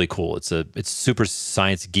just really cool. It's super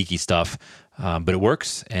science geeky stuff, but it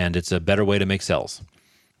works, and it's a better way to make cells.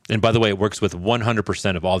 And by the way, it works with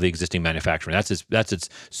 100% of all the existing manufacturing. That's its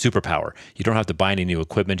superpower. You don't have to buy any new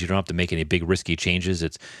equipment. You don't have to make any big risky changes.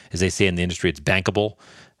 It's, as they say in the industry, it's bankable.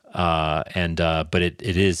 But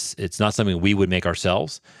it's not something we would make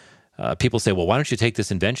ourselves. People say, well, why don't you take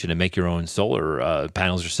this invention and make your own solar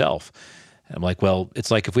panels yourself? And I'm like, well,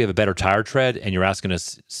 it's like if we have a better tire tread and you're asking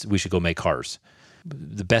us, we should go make cars.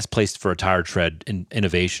 The best place for a tire tread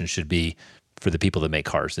innovation should be for the people that make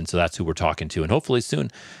cars. And so that's who we're talking to, and hopefully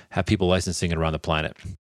soon have people licensing it around the planet.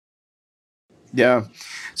 Yeah.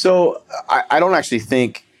 So I don't actually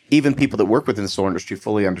think even people that work within the solar industry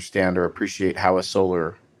fully understand or appreciate how a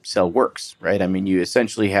solar cell works, right? I mean, you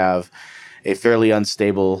essentially have a fairly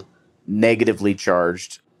unstable, negatively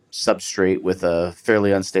charged substrate with a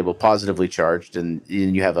fairly unstable, positively charged, and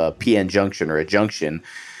you have a PN junction or a junction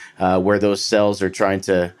where those cells are trying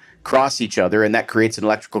to cross each other, and that creates an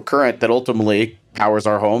electrical current that ultimately powers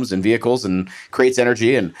our homes and vehicles and creates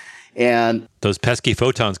energy. And those pesky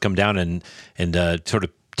photons come down and sort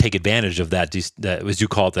of take advantage of that, as you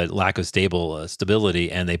call it, that lack of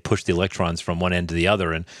stability, and they push the electrons from one end to the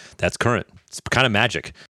other, and that's current. It's kind of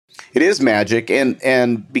magic. It is magic,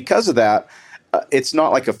 and because of that, it's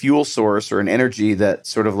not like a fuel source or an energy that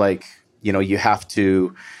sort of like, you have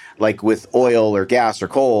to, like with oil or gas or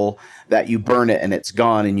coal, that you burn it and it's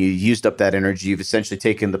gone and you used up that energy. You've essentially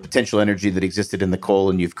taken the potential energy that existed in the coal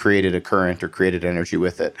and you've created a current or created energy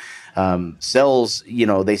with it. Cells,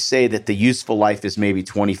 they say that the useful life is maybe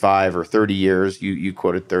 25 or 30 years. You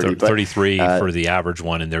quoted 30, but 33 for the average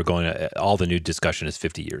one, and they're going all the new discussion is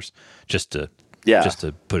 50 years, just to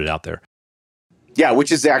put it out there. Yeah,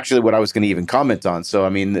 which is actually what I was going to even comment on. So, I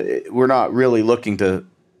mean, we're not really looking to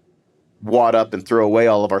wad up and throw away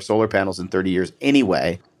all of our solar panels in 30 years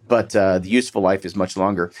anyway, but the useful life is much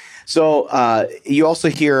longer. So you also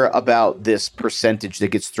hear about this percentage that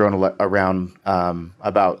gets thrown around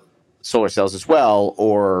about solar cells as well,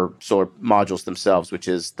 or solar modules themselves, which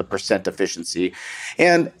is the percent efficiency.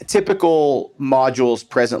 And typical modules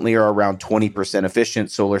presently are around 20%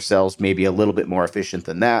 efficient. Solar cells may be a little bit more efficient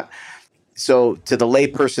than that. So to the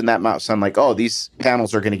layperson, that might sound like, oh, these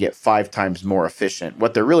panels are going to get 5 times more efficient.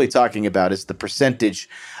 What they're really talking about is the percentage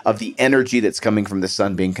of the energy that's coming from the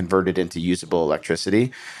sun being converted into usable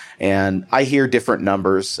electricity. And I hear different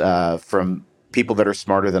numbers from people that are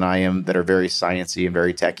smarter than I am, that are very sciencey and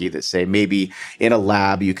very techy, that say maybe in a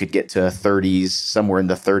lab you could get to 30s, somewhere in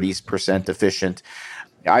the 30% efficient.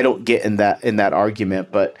 I don't get in that argument,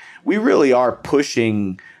 but we really are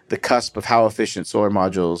pushing the cusp of how efficient solar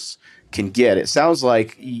modules can get. It sounds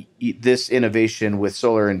like this innovation with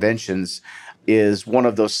solar inventions is one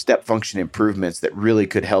of those step function improvements that really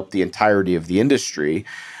could help the entirety of the industry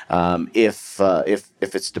if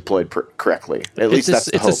it's deployed correctly. At least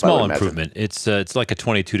that's the hope. It's a small improvement. It's like a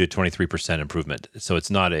 22 to 23% improvement. So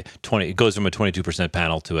it's not a 20. It goes from a 22%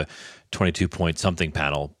 panel to a 22 point something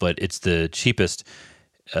panel, but it's the cheapest,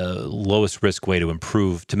 lowest risk way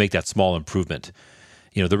to make that small improvement.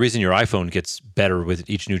 The reason your iPhone gets better with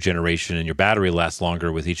each new generation and your battery lasts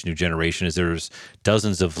longer with each new generation is there's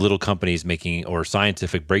dozens of little companies making or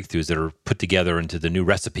scientific breakthroughs that are put together into the new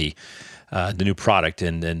recipe, the new product,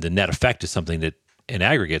 and the net effect is something that in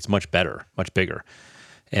aggregate is much better, much bigger.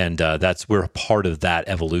 And we're a part of that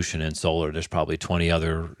evolution in solar. There's probably 20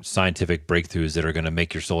 other scientific breakthroughs that are going to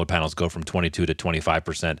make your solar panels go from 22 to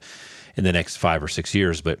 25% in the next 5 or 6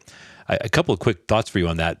 years. But a couple of quick thoughts for you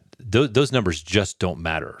on that. Those numbers just don't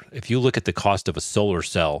matter. If you look at the cost of a solar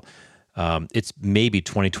cell, it's maybe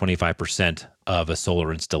 20-25% of a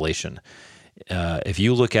solar installation. If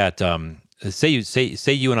you look at, say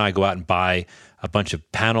you and I go out and buy a bunch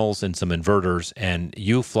of panels and some inverters, and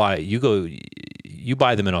you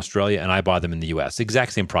buy them in Australia and I buy them in the U.S.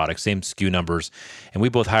 Exact same product, same SKU numbers, and we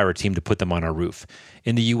both hire a team to put them on our roof.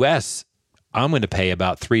 In the U.S., I'm going to pay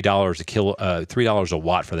about $3 a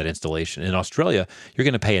watt for that installation. In Australia, you're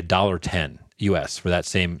going to pay $1.10 US for that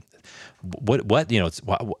same.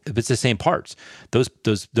 It's the same parts.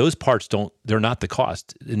 Those parts they're not the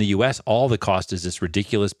cost. In the US, all the cost is this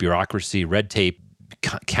ridiculous bureaucracy, red tape,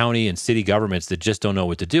 county and city governments that just don't know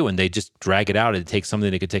what to do, and they just drag it out. It takes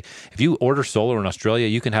something they could take. If you order solar in Australia,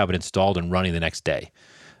 you can have it installed and running the next day.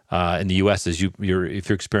 In the U.S., if your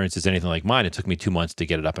experience is anything like mine, it took me 2 months to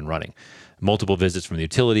get it up and running. Multiple visits from the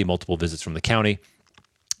utility, multiple visits from the county.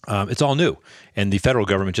 It's all new, and the federal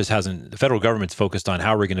government just hasn't. The federal government's focused on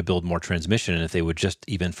how we're going to build more transmission, and if they would just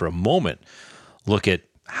even for a moment look at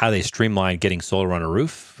how they streamline getting solar on a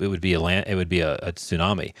roof, it would be a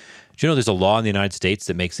tsunami. Do you know there's a law in the United States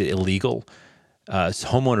that makes it illegal?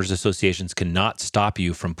 Homeowners associations cannot stop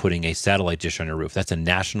you from putting a satellite dish on your roof. That's a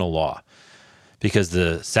national law. Because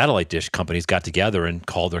the satellite dish companies got together and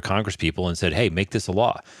called their Congress people and said, hey, make this a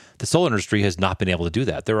law. The solar industry has not been able to do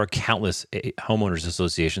that. There are countless homeowners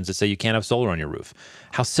associations that say you can't have solar on your roof.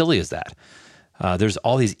 How silly is that? There's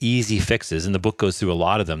all these easy fixes, and the book goes through a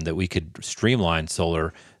lot of them that we could streamline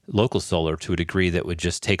local solar to a degree that would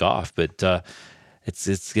just take off. But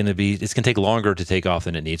it's going to take longer to take off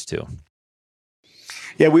than it needs to.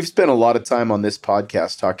 Yeah, we've spent a lot of time on this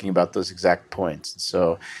podcast talking about those exact points.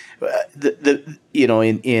 So,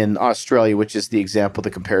 in Australia, which is the example,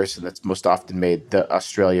 the comparison that's most often made, the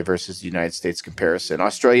Australia versus the United States comparison.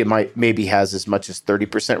 Australia maybe has as much as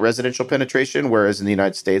 30% residential penetration, whereas in the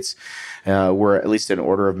United States, we're at least an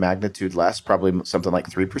order of magnitude less, probably something like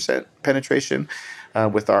 3% penetration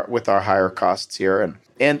with our higher costs here.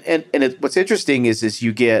 And what's interesting is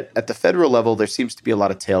you get at the federal level, there seems to be a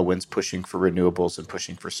lot of tailwinds pushing for renewables and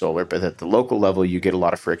pushing for solar, but at the local level, you get a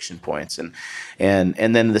lot of friction points. And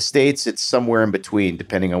then in the states, it's somewhere in between,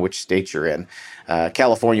 depending on which state you're in.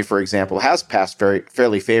 California, for example, has passed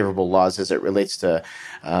fairly favorable laws as it relates to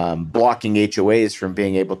blocking HOAs from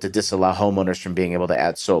being able to disallow homeowners from being able to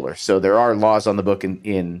add solar. So there are laws on the book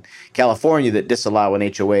in California that disallow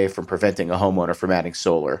an HOA from preventing a homeowner from adding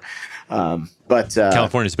solar. But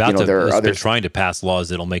California's about there are has been others trying to pass laws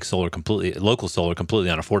that'll make local solar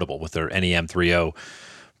completely unaffordable with their NEM 3.0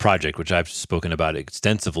 project, which I've spoken about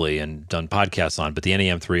extensively and done podcasts on. But the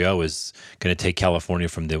NEM 3.0 is going to take California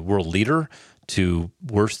from the world leader to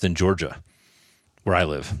worse than Georgia, where I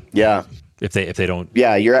live. Yeah. If they don't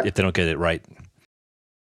if they don't get it right.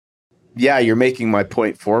 Yeah, you're making my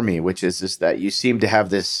point for me, which is that you seem to have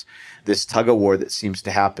this tug of war that seems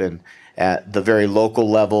to happen at the very local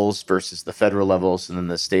levels versus the federal levels and then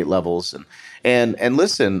the state levels. And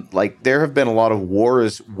listen, like there have been a lot of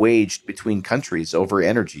wars waged between countries over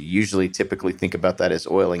energy. Usually typically think about that as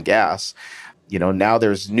oil and gas. Now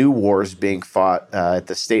there's new wars being fought at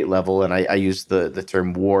the state level, and I use the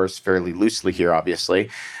term wars fairly loosely here, obviously.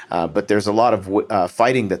 But there's a lot of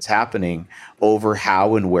fighting that's happening over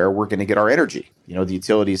how and where we're going to get our energy. The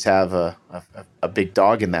utilities have a big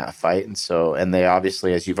dog in that fight, and they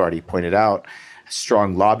obviously, as you've already pointed out,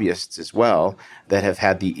 strong lobbyists as well that have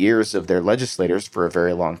had the ears of their legislators for a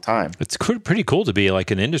very long time. It's pretty cool to be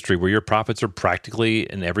like an industry where your profits are practically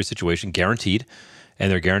in every situation guaranteed. And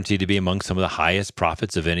they're guaranteed to be among some of the highest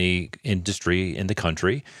profits of any industry in the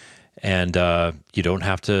country. And you don't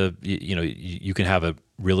have to, you can have a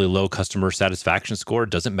really low customer satisfaction score. It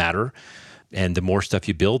doesn't matter. And the more stuff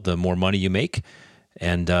you build, the more money you make.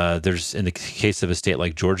 And there's, in the case of a state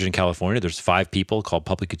like Georgia and California, there's 5 people called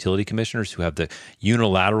public utility commissioners who have the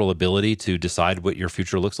unilateral ability to decide what your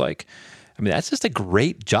future looks like. I mean, that's just a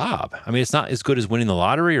great job. I mean, it's not as good as winning the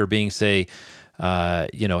lottery or being, say,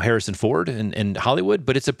 Harrison Ford in Hollywood,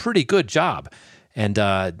 but it's a pretty good job. And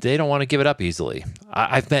they don't want to give it up easily.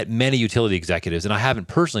 I've met many utility executives, and I haven't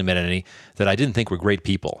personally met any that I didn't think were great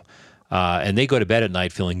people. And they go to bed at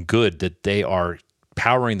night feeling good that they are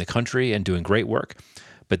powering the country and doing great work.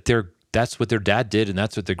 But that's what their dad did, and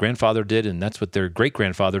that's what their grandfather did, and that's what their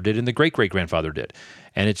great-grandfather did, and the great-great-grandfather did.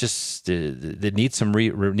 And it just it needs some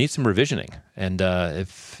revisioning. And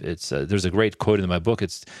if it's there's a great quote in my book.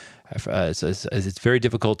 It's very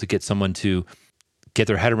difficult to get someone to get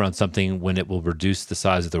their head around something when it will reduce the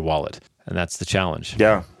size of their wallet. And that's the challenge.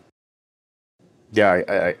 Yeah.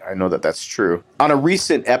 Yeah, I know that's true. On a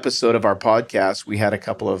recent episode of our podcast, we had a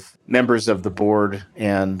couple of members of the board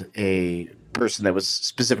and a person that was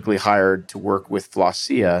specifically hired to work with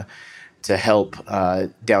Flossia to help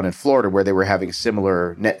down in Florida, where they were having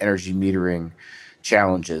similar net energy metering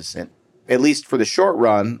challenges. And at least for the short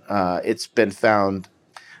run, it's been found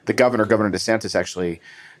Governor DeSantis actually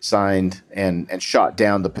signed and shot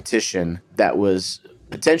down the petition that was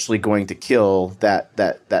potentially going to kill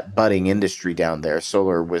that budding industry down there.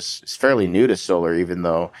 Solar is fairly new to solar, even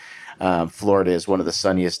though Florida is one of the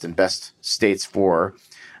sunniest and best states for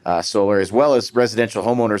solar, as well as residential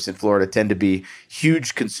homeowners in Florida tend to be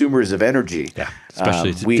huge consumers of energy. Yeah,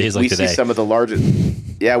 especially days like we today. See some of the largest.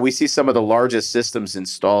 Yeah, we see some of the largest systems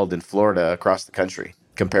installed in Florida across the country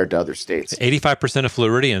compared to other states. 85% of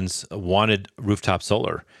Floridians wanted rooftop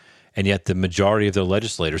solar, and yet the majority of their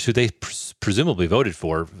legislators, who they presumably voted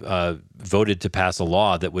for, voted to pass a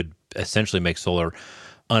law that would essentially make solar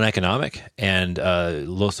uneconomic. And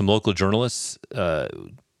some local journalists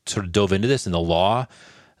sort of dove into this, and the law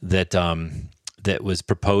that was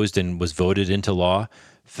proposed and was voted into law,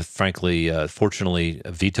 fortunately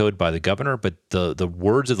vetoed by the governor. But the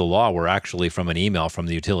words of the law were actually from an email from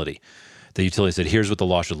the utility. The utility said, "Here's what the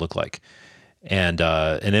law should look like." And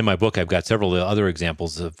in my book, I've got several other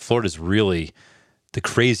examples. Florida's really the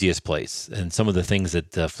craziest place, and some of the things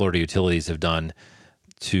that Florida utilities have done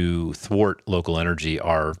to thwart local energy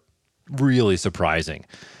are really surprising.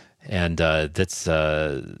 And that's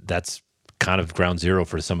kind of ground zero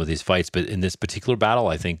for some of these fights. But in this particular battle,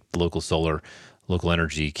 I think local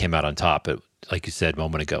energy came out on top. But like you said a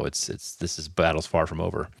moment ago, this battle's far from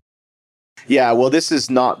over. Yeah, well, this is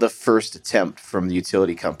not the first attempt from the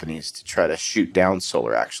utility companies to try to shoot down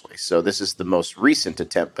solar, actually. So this is the most recent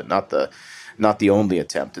attempt, but not the only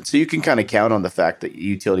attempt. And so you can kind of count on the fact that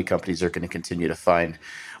utility companies are going to continue to find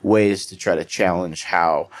ways to try to challenge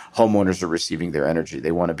how homeowners are receiving their energy.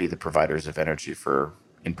 They want to be the providers of energy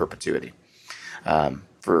in perpetuity.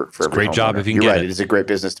 For it's a great job if you can get it. It is a great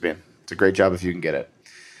business to be in. It's a great job if you can get it.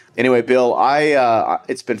 Anyway, Bill,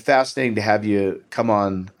 it's been fascinating to have you come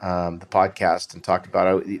on the podcast and talk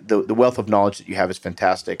about it. The wealth of knowledge that you have is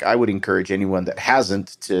fantastic. I would encourage anyone that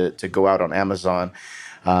hasn't to go out on Amazon,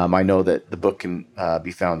 I know that the book can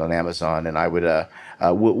be found on Amazon, and I would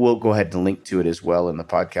we'll go ahead and link to it as well in the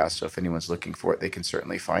podcast. So if anyone's looking for it, they can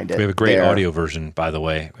certainly find it. We have a great there. audio version, by the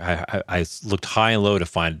way. I looked high and low to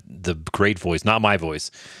find the great voice, not my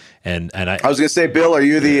voice. And I was going to say, Bill, are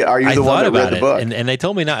you the one that read the book? And they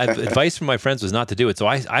told me not. Advice from my friends was not to do it. So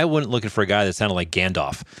I wasn't looking for a guy that sounded like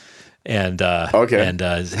Gandalf. And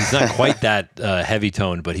he's not quite that heavy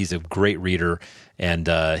toned, but he's a great reader, and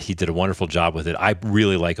he did a wonderful job with it. I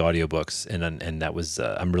really like audiobooks, and that was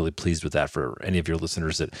I'm really pleased with that. For any of your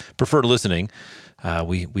listeners that prefer listening,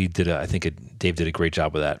 we did Dave did a great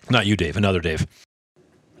job with that. Not you, Dave, another Dave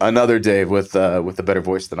with a better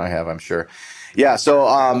voice than I have, I'm sure. Yeah. So,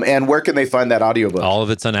 and where can they find that audiobook? All of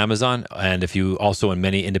it's on Amazon, and if you also in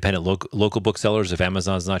many independent local booksellers, if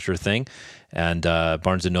Amazon's not your thing, and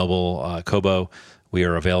Barnes and Noble, Kobo, we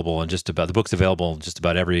are available in the book's available in just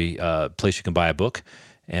about every place you can buy a book,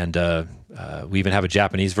 and we even have a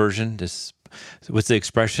Japanese version. What's the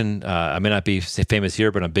expression? I may not be famous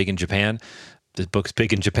here, but I'm big in Japan. The book's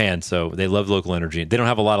big in Japan, so they love local energy. They don't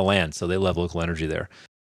have a lot of land, so they love local energy there.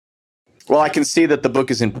 Well, I can see that the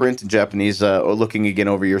book is in print in Japanese, looking again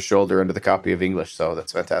over your shoulder under the copy of English. So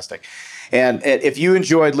that's fantastic. And if you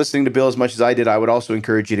enjoyed listening to Bill as much as I did, I would also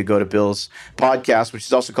encourage you to go to Bill's podcast, which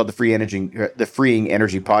is also called the Freeing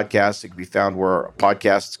Energy Podcast. It can be found where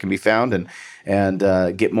podcasts can be found, and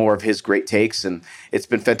get more of his great takes. And it's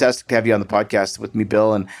been fantastic to have you on the podcast with me,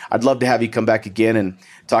 Bill. And I'd love to have you come back again and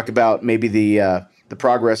talk about maybe the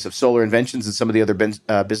progress of Solar Inventions and some of the other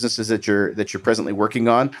businesses that you're presently working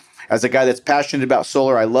on. As a guy that's passionate about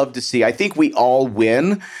solar, I love to see. I think we all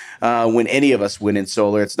win when any of us win in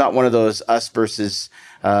solar. It's not one of those us versus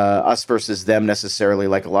them necessarily,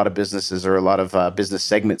 like a lot of businesses or a lot of business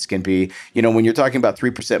segments can be. When you're talking about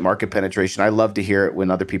 3% market penetration, I love to hear it when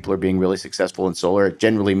other people are being really successful in solar. It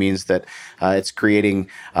generally means that it's creating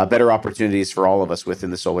better opportunities for all of us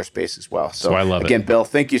within the solar space as well. So I love again, it. Bill,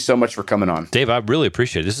 thank you so much for coming on. Dave, I really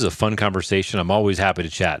appreciate it. This is a fun conversation. I'm always happy to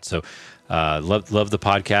chat. So love the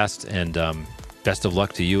podcast, and best of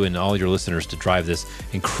luck to you and all your listeners to drive this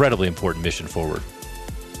incredibly important mission forward.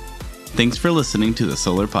 Thanks for listening to the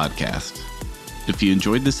Solar Podcast. If you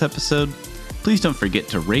enjoyed this episode, please don't forget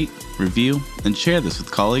to rate, review, and share this with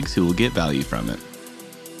colleagues who will get value from it.